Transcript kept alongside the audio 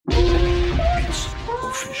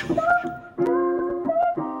This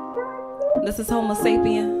is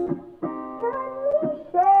Homosapien,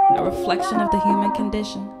 a reflection of the human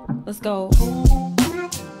condition. Let's go.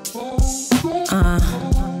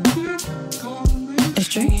 It's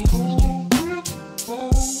Drie.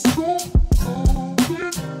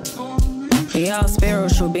 We all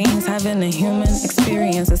spiritual beings having a human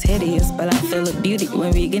experience. It's hideous, but I feel a beauty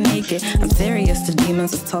when we get naked. I'm serious, the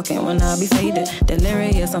demons is talking when I be faded.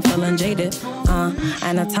 Delirious, I'm feeling jaded.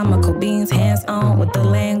 Anatomical beings, hands on with the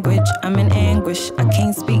language. I'm in anguish, I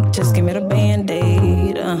can't speak, just give me the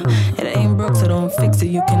band-aid. It ain't broke, so don't fix it.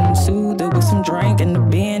 You can soothe it with some drink and a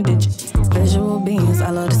bandage. Visual beings, I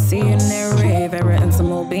love to see you in that rave. Very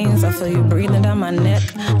intimate beings, I feel you breathing down my neck.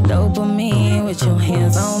 Dopamine with your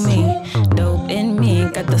hands on me. Dope in me,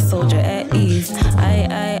 got the soldier at ease.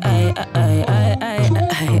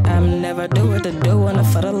 I'm never do it to do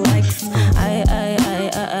enough for the likes.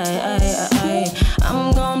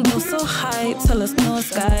 I'm gon' blow so high till it's no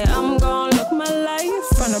sky. I'm gon' look my life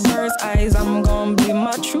from the bird's eyes. I'm gon' be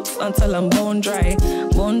my truth until I'm bone dry.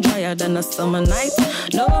 Bone drier than a summer night.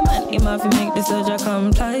 No man in my make this urge I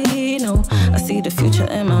comply. No, I see the future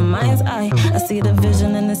in my mind's eye. I see the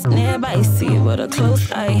vision and it's nearby. See it with a close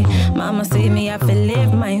eye. Mama say me I feel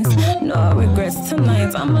live mines. No regrets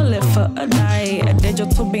tonight. I'ma live for a die. A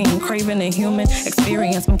digital being craving a human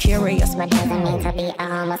experience. I'm curious. What does it mean to be a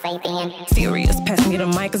homosapien? Serious, pass me the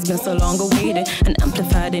mic, it's been so long awaited. An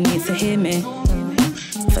amplifier that needs to hear me.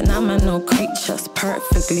 Phenomenal creatures,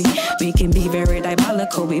 perfectly. We can be very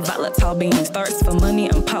diabolical. We volatile beings, thirst for money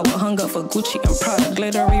and power, hunger for Gucci and Prada,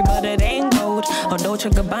 glittery, but it ain't gold or Dolce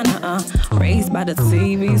Gabbana. Raised by the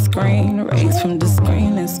TV screen, raised from the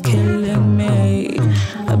screen is killing me.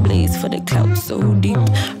 A blaze for the clout so deep,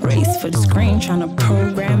 race for the screen, trying to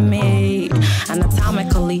program me.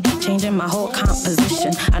 Anatomically changing my whole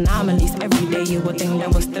composition. Anomalies every day, you would think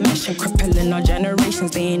that was the mission. Crippling our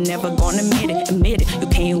generations, they ain't never gonna admit it. You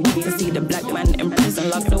can't wait to see the black man in prison,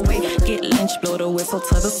 locked away. Get lynched, blow the whistle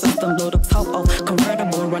to the system, blow the top off.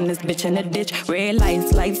 Convertible, run this bitch in a ditch. Red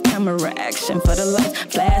lights, camera, action for the lights.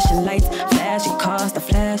 Flashing lights, flashy cars, the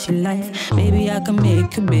flashy life. Baby, I can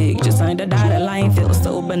make you big, just ain't the dotted line. Feel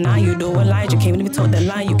so benign, you do a lie. You can't even talk the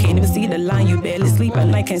line, you can't even see the line. You barely sleep at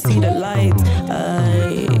night, can't see the lights.